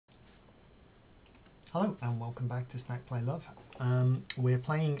Hello and welcome back to Stack Play Love. We're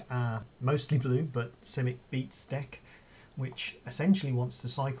playing a mostly blue but Simic Beats deck, which essentially wants to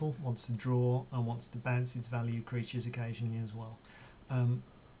cycle, wants to draw and wants to bounce its value creatures occasionally as well.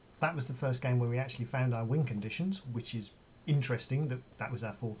 That was the first game where we actually found our win conditions, which is interesting that that was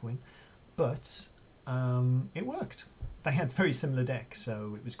our fourth win, but it worked. They had very similar decks,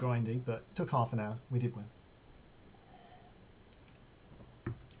 so it was grindy, but it took half an hour. We did win.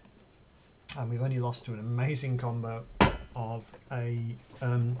 And we've only lost to an amazing combo of a...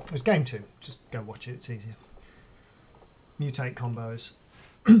 it was game 2. Just go watch it, it's easier. Mutate combos.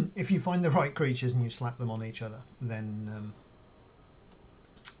 If you find the right creatures and you slap them on each other, then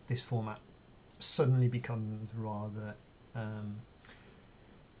this format suddenly becomes rather...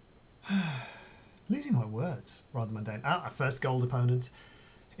 losing my words, rather mundane. Our first gold opponent.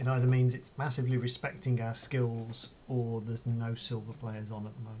 It either means it's massively respecting our skills or there's no silver players on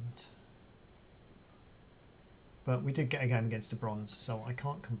at the moment. But we did get a game against a bronze, so I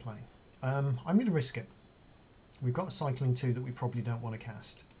can't complain. I'm going to risk it. We've got a cycling 2 that we probably don't want to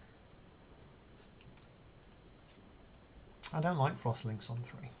cast. I don't like Frostlinks on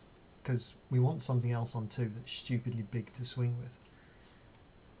 3, because we want something else on 2 that's stupidly big to swing with.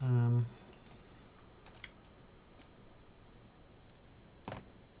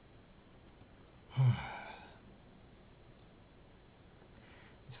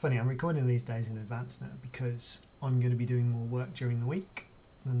 It's funny, I'm recording these days in advance now because I'm going to be doing more work during the week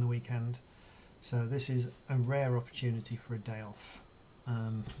than the weekend, so this is a rare opportunity for a day off.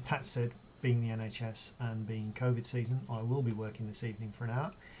 That said, being the NHS and being COVID season, I will be working this evening for an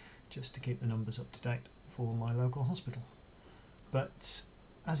hour just to keep the numbers up to date for my local hospital. But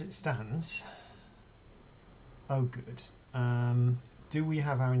as it stands, oh good, do we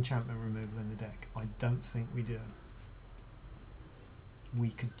have our enchantment removal in the deck? I don't think we do.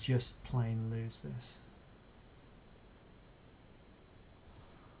 We could just plain lose this.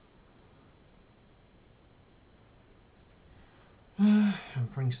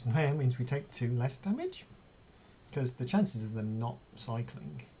 And Princeton Mayor means we take 2 less damage, because the chances of them not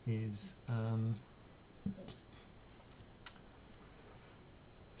cycling is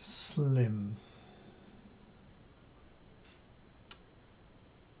slim.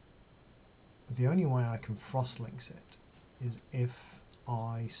 The only way I can Frostlinks it is if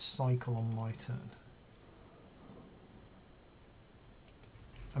I cycle on my turn.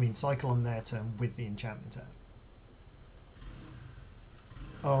 I mean, cycle on their turn with the enchantment out.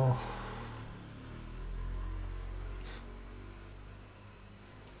 Oh.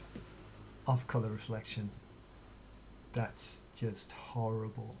 Off colour reflection. That's just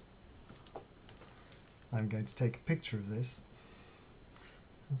horrible. I'm going to take a picture of this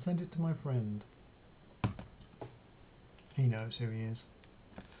and send it to my friend. He knows who he is.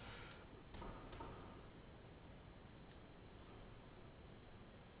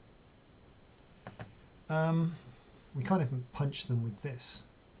 We can't even punch them with this.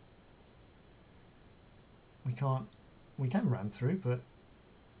 We can't. We can ram through, but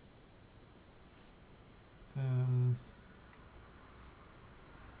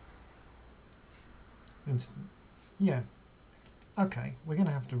yeah. Okay, we're going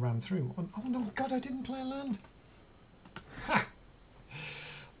to have to ram through. Oh no, God! I didn't play a land. Ha!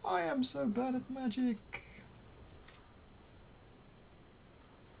 I am so bad at magic.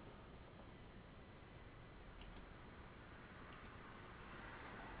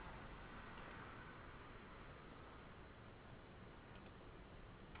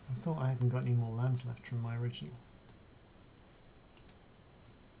 I thought I hadn't got any more lands left from my original.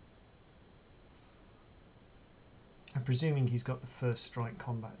 I'm presuming he's got the first strike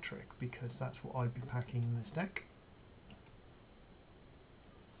combat trick because that's what I'd be packing in this deck.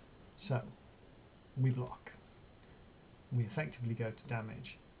 So, we block. We effectively go to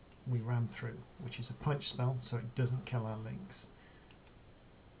damage. We ram through, which is a punch spell, so it doesn't kill our links.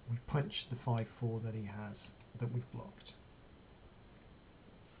 We punch the 5/4 that he has, that we've blocked.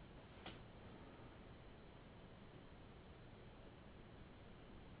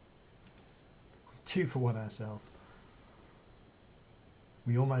 Two for 1 ourselves.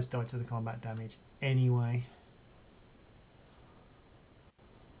 We almost died to the combat damage anyway.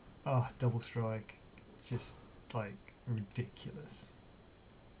 Oh, double strike. Just like ridiculous.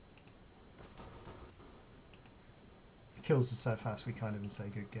 It kills us so fast we can't even say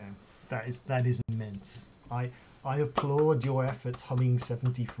good game. That is immense. I applaud your efforts, Humming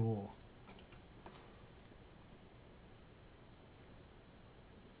 74.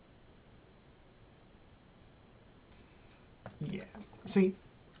 Yeah. See,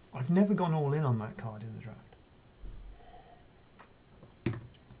 I've never gone all in on that card in the draft.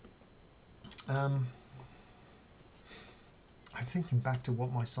 I'm thinking back to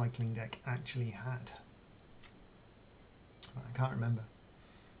what my cycling deck actually had. I can't remember.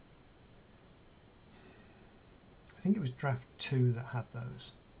 I think it was draft 2 that had those,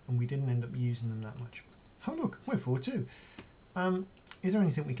 and we didn't end up using them that much. Oh look, we're 4-2. Is there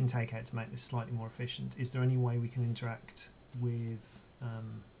anything we can take out to make this slightly more efficient? Is there any way we can interact with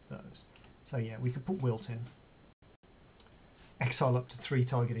those? So yeah, we could put Wilt in. Exile up to 3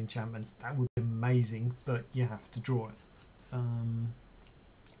 target enchantments. That would be amazing, but you have to draw it.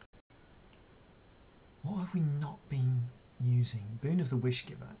 What have we not been using? Boon of the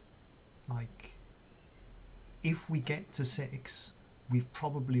Wishgiver. Like, if we get to 6, we've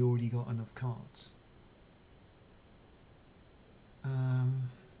probably already got enough cards. I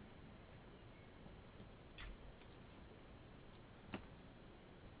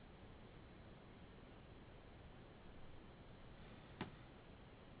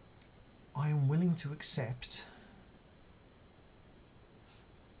am willing to accept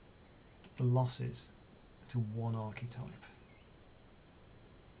the losses to one archetype.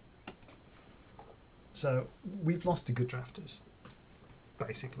 So we've lost to good drafters,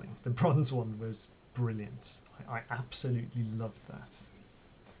 basically. The bronze one was brilliant. I absolutely loved that.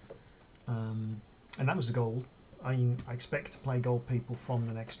 And that was the goal. I expect to play gold people from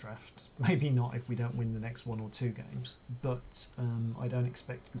the next draft. Maybe not if we don't win the next 1 or 2 games, but I don't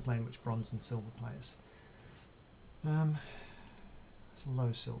expect to be playing much bronze and silver players. It's a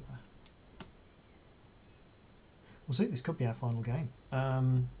low silver. We'll see, this could be our final game.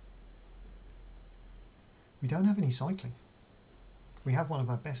 We don't have any cycling. We have one of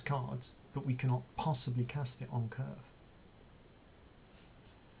our best cards, but we cannot possibly cast it on curve.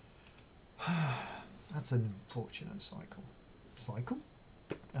 That's an unfortunate cycle. Cycle?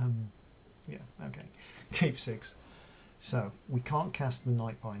 Yeah, okay. Keep 6. So, we can't cast the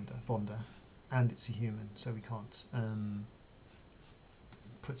Bonder, and it's a human, so we can't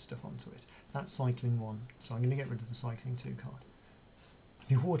put stuff onto it. That's cycling 1, so I'm going to get rid of the cycling 2 card.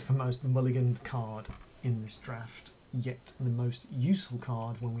 The award for most mulliganed card in this draft, yet the most useful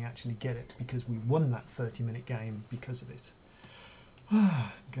card when we actually get it, because we won that 30-minute game because of it.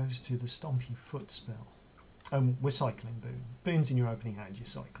 Goes to the Stompy Foot spell. We're cycling Boon. Boon's in your opening hand, you're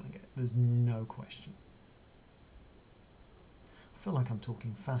cycling it. There's no question. I feel like I'm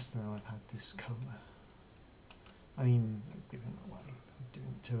talking faster than I've had this cover. I mean, I'm giving it away. I'm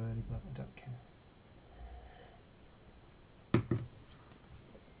doing it too early, but I don't care.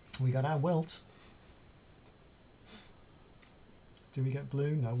 We got our Wilt. Do we get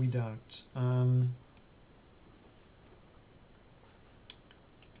blue? No, we don't.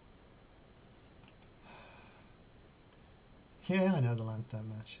 Yeah, I know the lands don't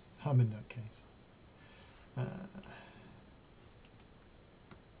match. I'm in that case.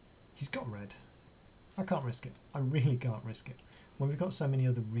 He's got red. I can't risk it. I really can't risk it. When we've got so many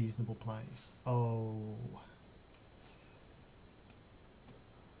other reasonable plays. Oh.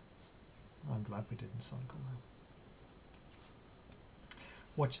 I'm glad we didn't cycle now.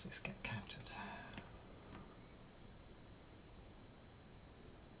 Watch this get countered.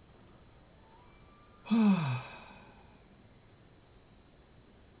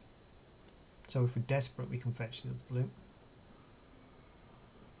 So if we're desperate, we can fetch the other blue.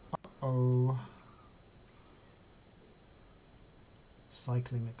 Uh-oh.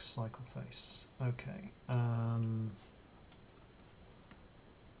 Cycling mix cycle face. Okay.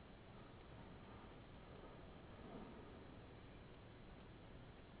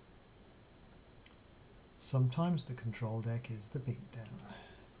 Sometimes the control deck is the beatdown.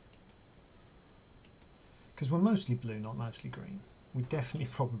 Because we're mostly blue, not mostly green. We definitely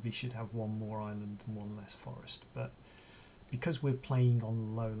probably should have one more island and one less forest, but because we're playing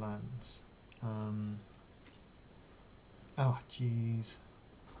on low lands, oh jeez.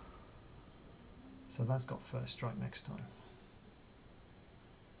 So that's got first strike next time.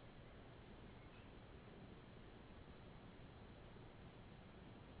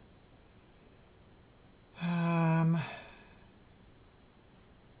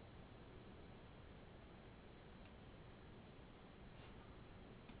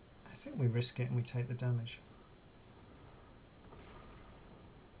 I think we risk it and we take the damage.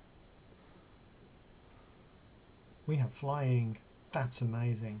 We have flying. That's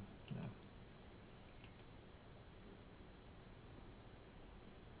amazing. No.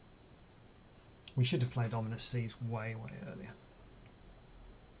 We should have played Ominous Seas way earlier.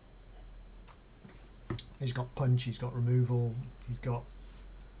 He's got punch, he's got removal, he's got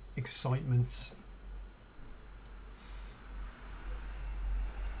excitement.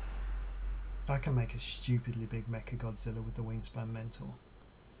 I can make a stupidly big Mecha Godzilla with the Wingspan Mentor.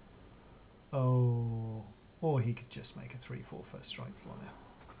 Oh, Or he could just make a 3/4 first strike flyer.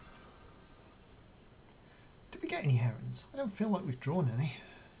 Did we get any herons? I don't feel like we've drawn any.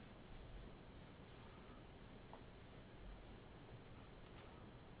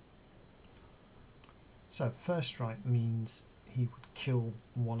 So first strike means he would kill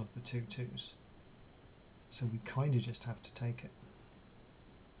one of the 2/2s. So we kind of just have to take it.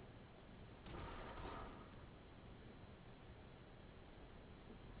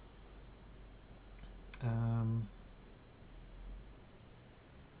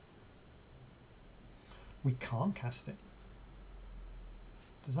 We can't cast it.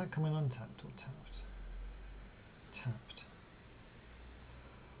 Does that come in untapped or tapped? Tapped.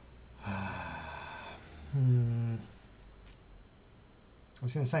 I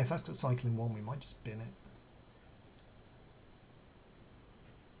was going to say, if that's got cycling 1, we might just bin it.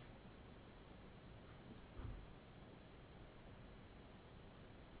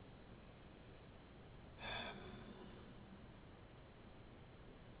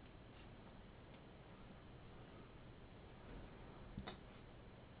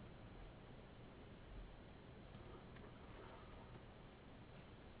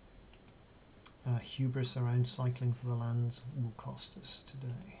 Hubris around cycling for the lands will cost us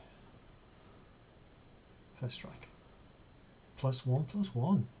today. First strike.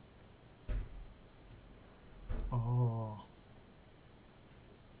 +1/+1. Oh.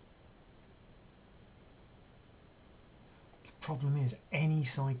 The problem is any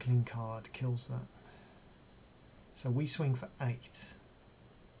cycling card kills that. So we swing for 8.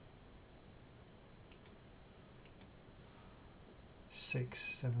 6,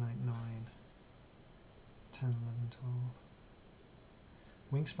 7, 8, 9. 10, 11,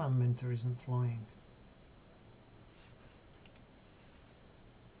 12. Wingspan Mentor isn't flying.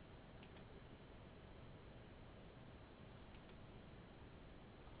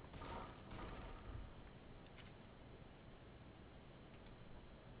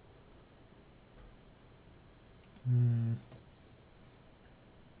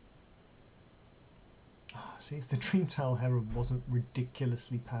 See, if the Dreamtail Herald wasn't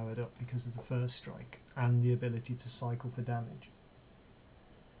ridiculously powered up because of the first strike and the ability to cycle for damage.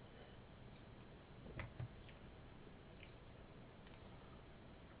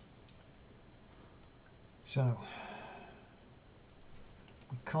 So,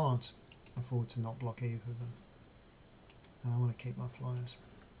 we can't afford to not block either of them. And I want to keep my flyers.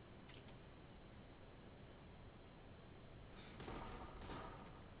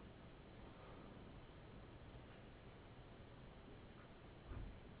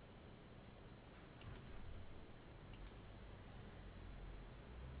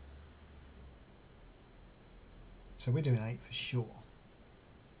 So we're doing 8 for sure.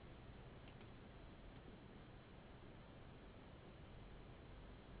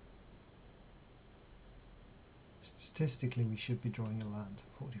 Statistically, we should be drawing a land,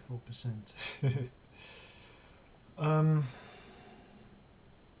 44%.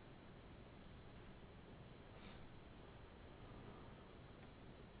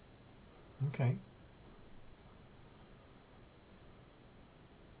 Okay.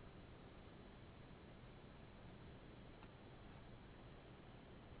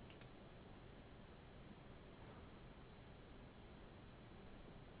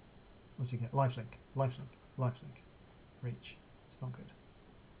 What's he get? Lifelink, lifelink, lifelink. Reach. It's not good.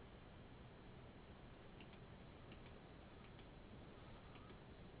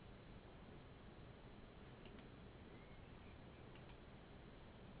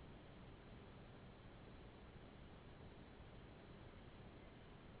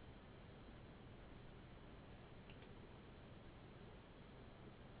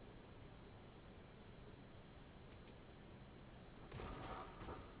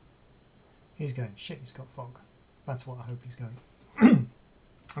 He's going, shit, he's got fog. That's what I hope he's going. And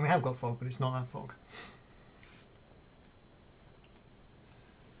we have got fog, but it's not that fog.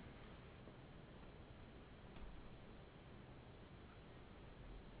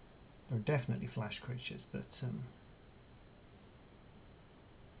 There are definitely flash creatures that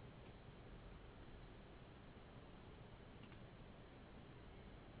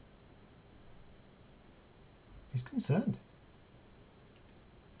he's concerned.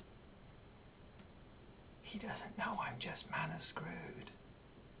 He doesn't know I'm just mana screwed.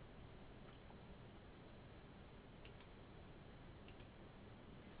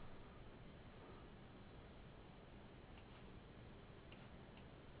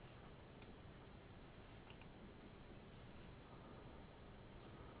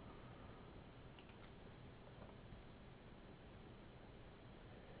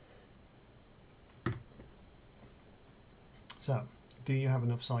 So, do you have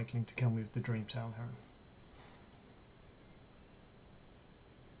enough cycling to kill me with the Dreamtail Heron?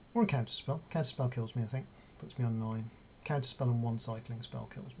 Or a counterspell. Counterspell kills me, I think. Puts me on 9. Counterspell and 1 cycling spell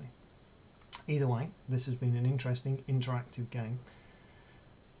kills me. Either way, this has been an interesting, interactive game.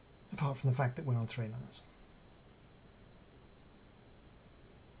 Apart from the fact that we're on 3 lands.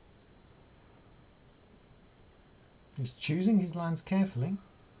 He's choosing his lands carefully.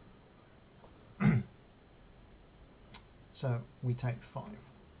 So we take 5.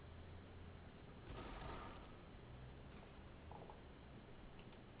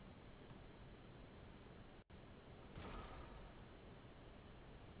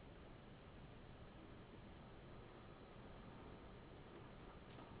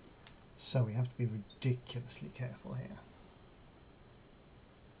 So we have to be ridiculously careful here.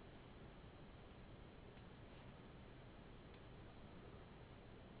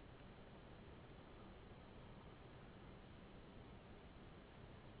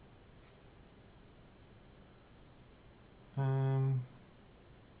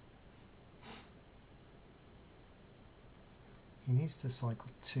 He needs to cycle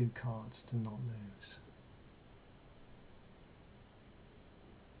 2 cards to not lose.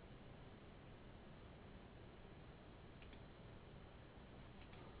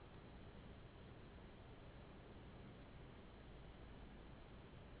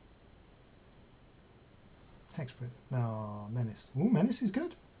 Hexproof. No, Menace. Ooh, Menace is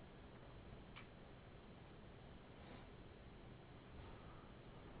good.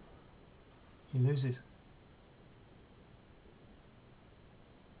 He loses.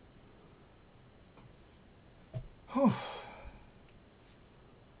 Oh,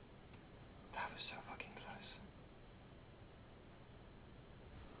 that was so fucking close.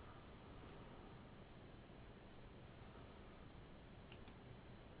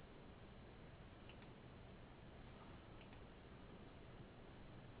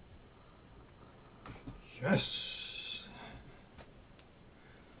 Yes.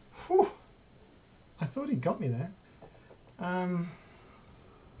 Whew. I thought he got me there.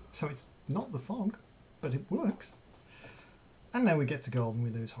 So it's not the fog, but it works. And now we get to gold and we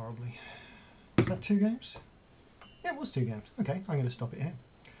lose horribly. Was that 2 games? Yeah, it was 2 games. Okay, I'm going to stop it here.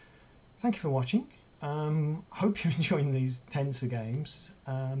 Thank you for watching. Hope you're enjoying these Tensor games.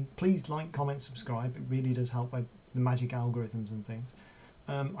 Please like, comment, subscribe. It really does help with the magic algorithms and things.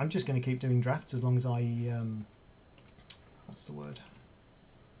 I'm just going to keep doing drafts as long as I... what's the word?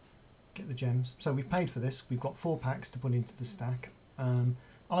 Get the gems. So we've paid for this. We've got 4 packs to put into the stack.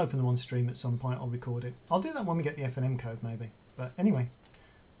 I'll open them on stream at some point. I'll record it. I'll do that when we get the F&M code maybe. But anyway,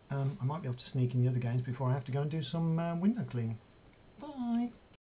 I might be able to sneak in the other games before I have to go and do some window cleaning. Bye.